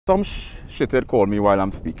some shithead called me while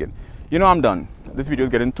I'm speaking. You know, I'm done. This video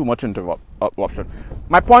is getting too much interruption.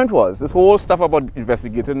 My point was, this whole stuff about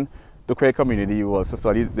investigating the queer community was to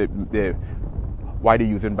study why they're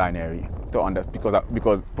using binary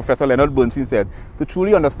because Professor Leonard Bernstein said to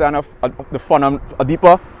truly understand a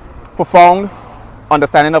deeper, profound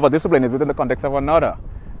understanding of a discipline is within the context of another.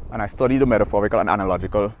 And I studied the metaphorical and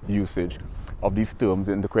analogical usage of these terms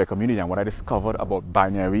in the queer community, and what I discovered about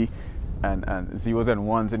binary and zeros and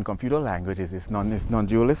ones in computer language is it's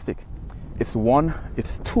non-dualistic. It's one,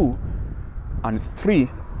 it's two, and it's three.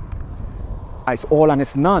 It's all and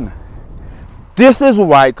it's none. This is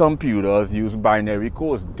why computers use binary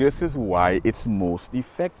codes. This is why it's most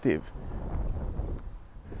effective.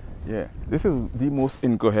 Yeah, this is the most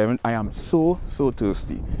incoherent. I am so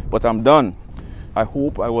thirsty, but I'm done. I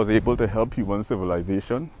hope I was able to help human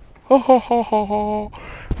civilization. Ha ha ha ha ha.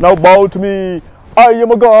 Now bow to me. I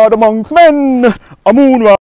am a god amongst men. A moon